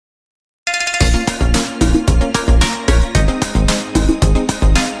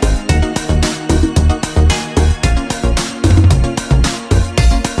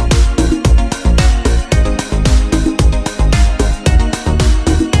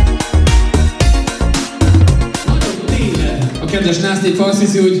kedves nászték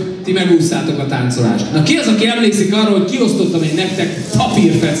falsziszi, hogy ti megúsztátok a táncolást. Na ki az, aki emlékszik arra, hogy kiosztottam én nektek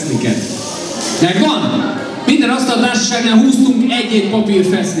papírfeszniket? Megvan? Minden asztaltársaságnál húztunk egy-egy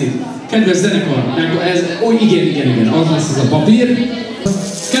papírfesznit. Kedves zenekar, igen, az lesz ez a papír.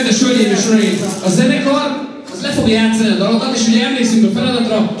 Kedves hölgyeim és uraim, a zenekar az le fogja játszani a dalokat, és ugye emlékszünk a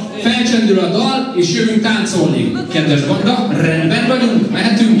feladatra, felcsendül a dal, és jövünk táncolni. Kedves banda, rendben vagyunk,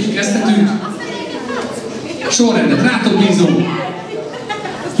 mehetünk, kezdhetünk. Sorrendet, rátok bízom.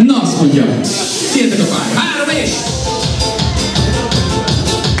 Na, azt mondja, kértek a pár. 3 és...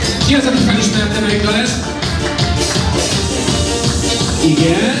 Ki az, aki felismerte meg a lesz?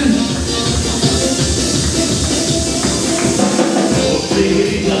 Igen.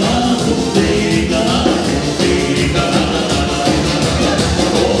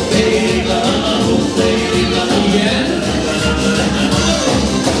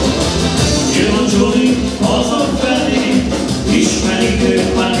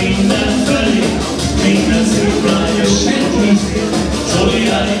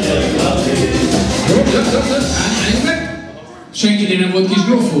 Senkinél nem volt kis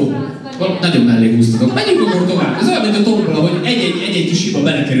grofó? Nagyon mellé húztatok. Menjünk akkor tovább. Ez olyan, mint a tombola, hogy egy-egy kis hiba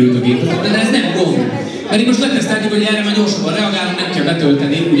belekerült a gépbe, de ez nem gond. Pedig most leteszteltük, hogy erre már gyorsabban reagálunk, nem kell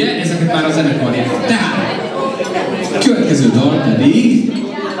betölteni, ugye? Ezeket már a zenekar jár. Tehát, következő dal pedig...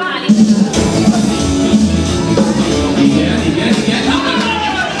 Igen.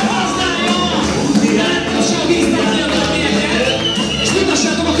 És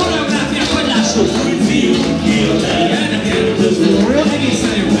mutassátok a koreográfiát, hogy lássuk!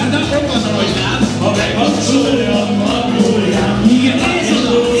 Egészen jó, hát ott van a nagy láb. Ha megkapcsolja a magóját. Igen, nézd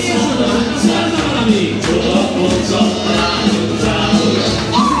oda, valami. Csodapocca,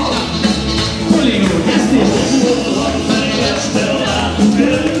 kolléga úr, kezdés. Megeste a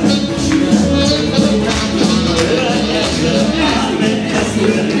lábukör.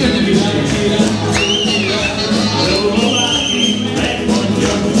 Jöjjön világos élet.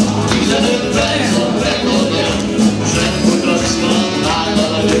 Megmondja, 15 perc van megmondja.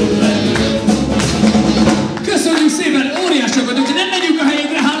 Köszönjük szépen, óriásak vagyunk, de nem megyünk a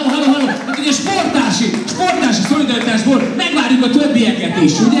helyekre, halló. Hát ugye sportási szolidaritásból megvárjuk a többieket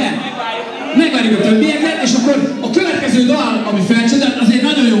is, ugye? Megvárjuk a többieket, és akkor a következő dal, ami felcsodál, azért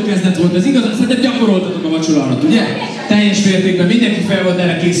nagyon jó kezdet volt, ez igaz? Szerintem gyakoroltatok a vacsora alatt, ugye? Teljes mértékben mindenki fel volt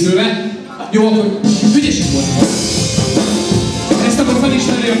erre készülve. Jó, akkor ügyesek voltak. Ezt akkor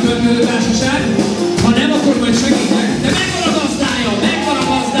felismeri a következő társaság. Ha nem, akkor majd segítek. De megvan a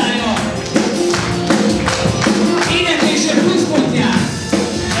gazdája! Éneklések pluszpontját!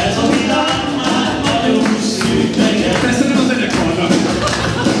 Ez a világ már nagyon szűk neked. Persze nem a zenekarnak.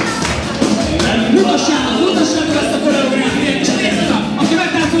 Mutassátok ezt a koreográfiát, és nézd oda! Aki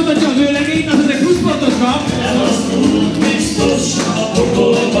megtáncoltatja a vőlegényt, az ezek pluszpontot kap. Ez az út biztos a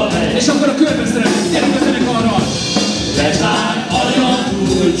pokolba megy. És akkor a körbe szeretnék, gyerünk a zenekarral! Bezár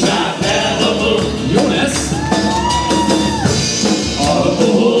anyagultság eldobott. Jó lesz!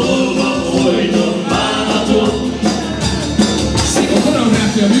 Alkoholba folyton bánatot. Szép a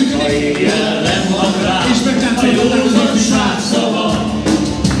koreográfia működik. És megtáncoltatták az arcusát.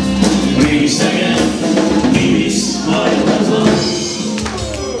 Részegen mi visz majd haza.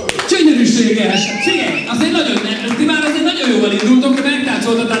 Gyönyörűséges! Figyelj! Azért nagyon jóval indultok, hogy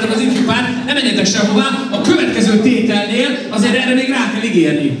megtáncoltattátok az ifjúpát, ne menjetek sehová. A következő tételnél azért erre még rá kell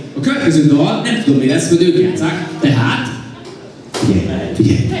ígérni. A következő dal, nem tudom mi lesz, hogy ők játsszák, tehát...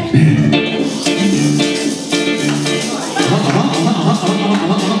 Figyelj!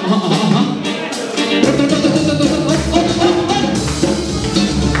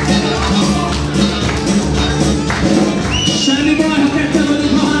 Semmi baj, ha ketten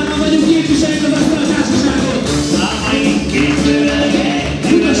vagyunk, ha hárman vagyunk, képviseljük az asztal a társaságot! Lámaink két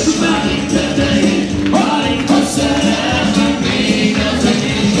vőlegek, mutassuk már itt tettejét, alig ha szeretnek még az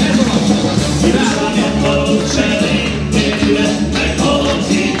egész. Ráadjak valót serét, nélküle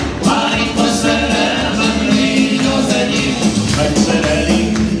meghaladszik,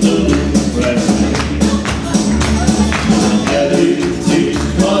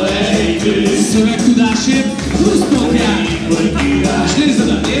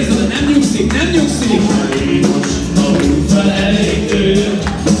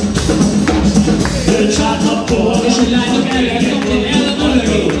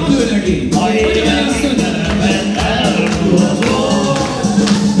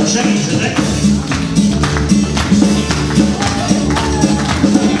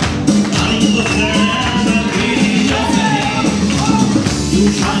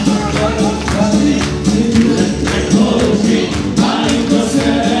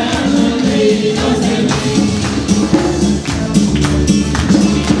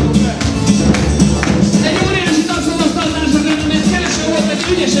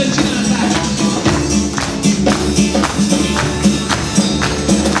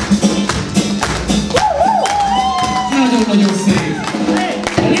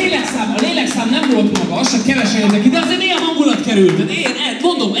 sikerült.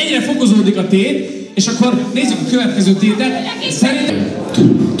 Mondom, egyre fokozódik a tét, és akkor nézzük a következő tétet. Szerintem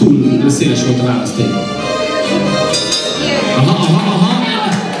túl széles volt a választék. Aha.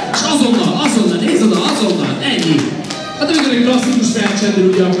 És azonnal, nézd oda, azonnal, ennyi. Hát amikor egy klasszikus felcsendül,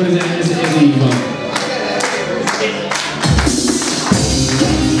 ugye akkor ez így van.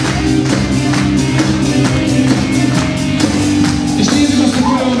 És nézzük azt a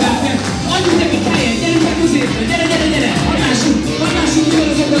koreográfiát. Adjunk nekik helyet, gyerünk be középre, gyere! Hagymássuk jól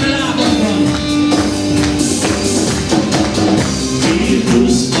azokon a lábakban.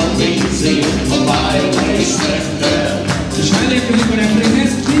 És ha elérkezik a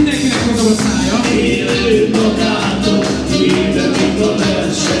refrénhez, mindenkinek mozog a szája.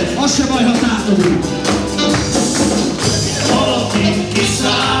 Az se baj, ha tátogunk. Valaki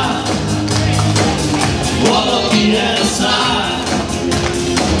kiszáll, valaki elszáll,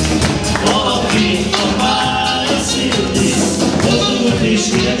 valaki a pálya szívni, boldogult és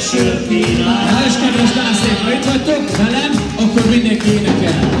hideg sört kínál. Hát és kedves táncnék, ha itt vagytok velem, akkor mindenki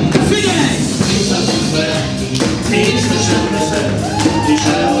énekel. Figyelj! Részesen veszed, és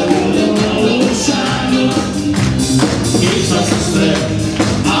elhagyod a valóságot. Készíttette,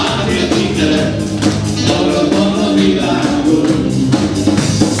 átért mindenet, magadban a világon.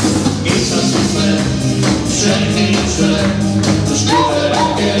 Készíttette, senki nincs veled, a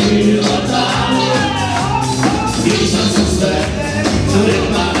skóterekkel írhatálod. Készíttette, többet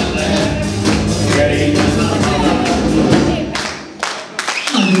már nem lehet, kerékhez már magadon.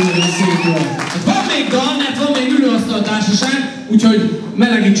 Nagyon szép volt. Van még dal, mert van még ülőasztaltársaság, úgyhogy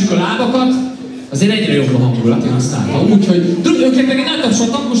melegítsük a lábakat. Azért egyre jobb a hangulat, én azt látom. Úgyhogy őket meg nem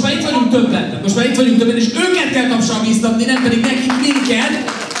tapsoltak, most már itt vagyunk többen. És őket kell tapsalbíztatni, nem pedig nekik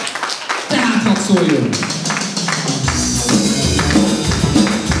minket. Tehát hadd szóljon.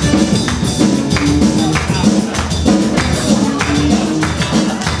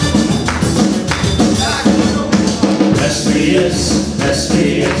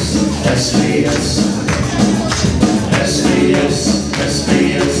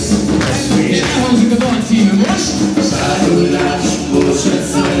 És elhangzik a dal címe most. Száguldás, hol se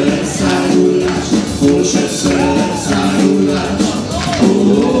szeret, száguldás, hol se szeret, száguldás.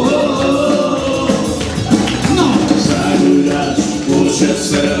 Na! Száguldás, hol se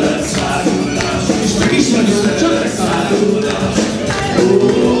szeret, száguldás. És meg is vagyok, csak száguldás.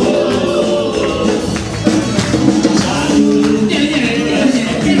 Gyere!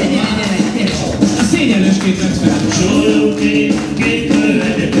 A szégyenlősként vett fel. Csolóként, két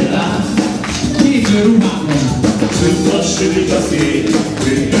lövegyeket át. Két ruhában. Szünkvassülik a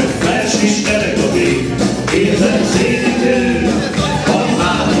szél,ünket fels is kerek a vég. Érzem szénítő,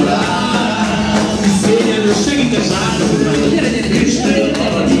 hagymából áll. Szégyenlős, segítes állapotban. Gyere! Isten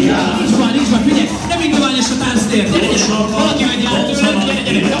alanyjál. Nincs van, figyelj! Nem igazányos a tánctér! Gyere! Valaki megy át tőlem,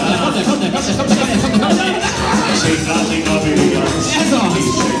 gyere! Kapd le! Szétlátik a világ. Ez az!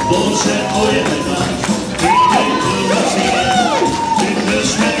 Nincs egy bol se olyan más. Mindenkül a szél,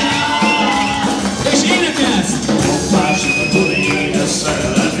 tündös meg áll. És énekelsz! Másik a édes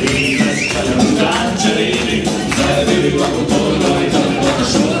szerelem, édes velem után cserélni. Felvérjük a kotorgajtan, a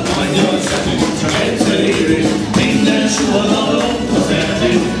sor majd nyolc zetünk, csak egyszer érünk. Minden suhanalom az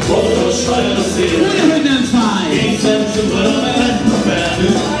erdő, boros hajad a szél. Ugyanhogy nem fáj! Én szemcsúval a menet, a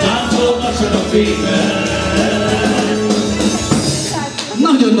felnőtt, táncolnak csak a fényben.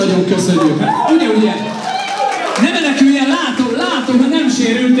 Nagyon-nagyon köszönjük! Hát, ugye? Ne meneküljen, látom, ha nem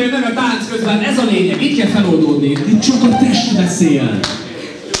sérültél meg a tánc közben, ez a lényeg, így kell feloldódni. Itt csak a test beszél.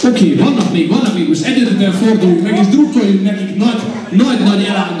 Oké, vannak még, most egyetlen forduljunk meg, és drukkoljunk nekik nagy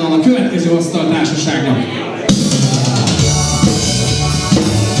elánnal a következő asztaltársaságnak.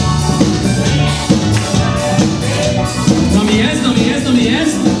 Na mi ez?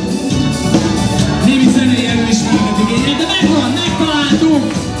 Némi zenei erőismeretet igényel, de megtaláltuk!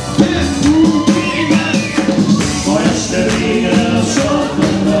 Ma este végre a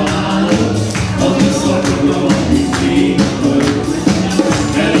sorban állok, a közszakokban, akik végig.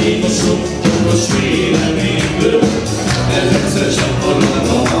 Elég a sok okos véleményből, ez egyszer csak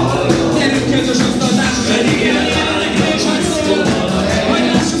maradva hallom. Gyerünk, kedves asztaltársaság!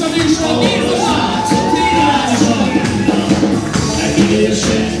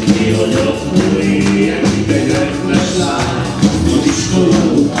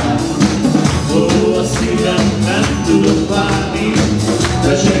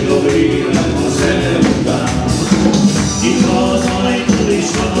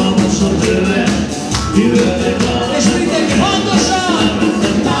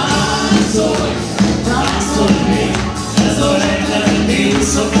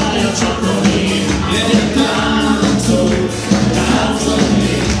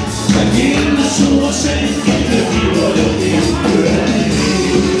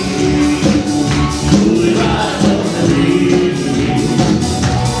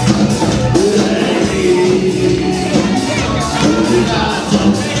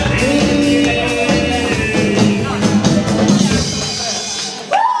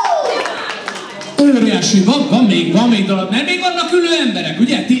 óriási, van még dolog, mert még vannak ülő emberek,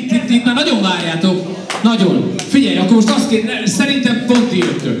 ugye? Ti már nagyon várjátok. Nagyon. Figyelj, akkor most azt kéne, szerintem pont ti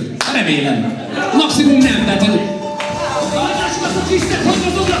jöttök. Remélem. Maximum nem, tehát... Tartássuk azt a tisztet, hogy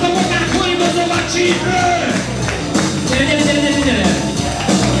mozognak a magák, hogy mozog a csípő! Gyere!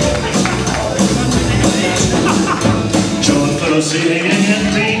 Csortol a szélyengen,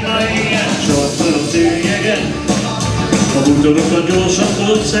 téma égen, csortol a tényegen. A bútorokat gyorsan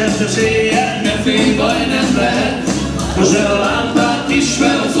tudsz szerte szélyen, ne félj, baj nem lehet. Most el a lámpát is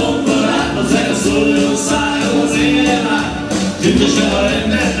fel az omborát, az elszóljon szájhoz éljen át. Tüntesse a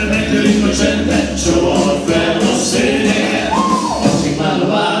rendet, de megtörik a csendet, csavar fel a szélyeget. Addig már a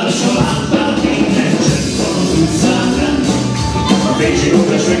város a lámpát, minden csend van az utcán rend. A pécsi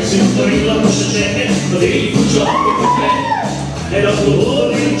utas megszűnt a villamos a csendet, a déli kucsapok a fej. Egy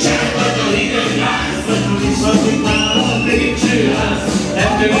alkohol nincsen, vagy a hideg láz, vagy a visszatik már a pécső ház.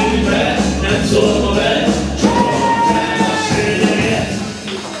 Nem tűnik be, nem szólva be, csavar fel a szélyeget.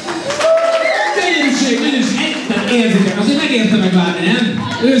 Könyörűség, érzitek, azért megérte megvárni, nem?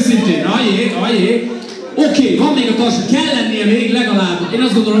 Őszintén, ajjé. Oké, van még a tartsa, kell lennie még legalább, én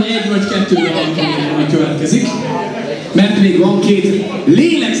azt gondolom 1 vagy 2 dallam, ami következik. Mert még van 2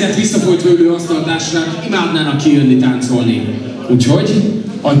 lélegzett visszafolyt vőlő asztaltársnak, imádnának kijönni táncolni. Úgyhogy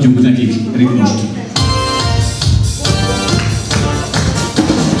adjuk nekik ritmust.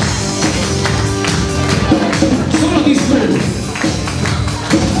 Szól a diszkó!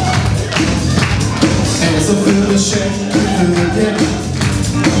 Ez a fölösek hölgye,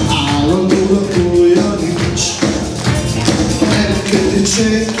 állandóan olyan nincs. Nem kötött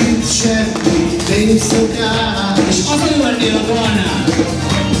senkit semmi, nem szokás. És az a jó ennél a dalnál,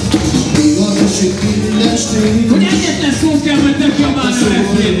 divatosít minden stílus. hogy egyetlen szót kell meg neki a már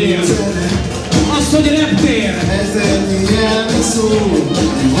reptérdél. Azt, hogy reptér. Ezernyi nyelvi szó,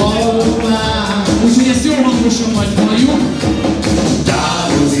 hallom már. Úgyhogy ezt jó hangosan majd halljuk.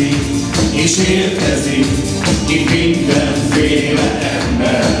 Távozik és érkezik ki mindenféle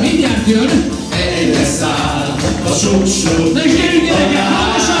ember. Mindjárt jön. Egyre száll a sok-sok Na és gyerünk gyerekek!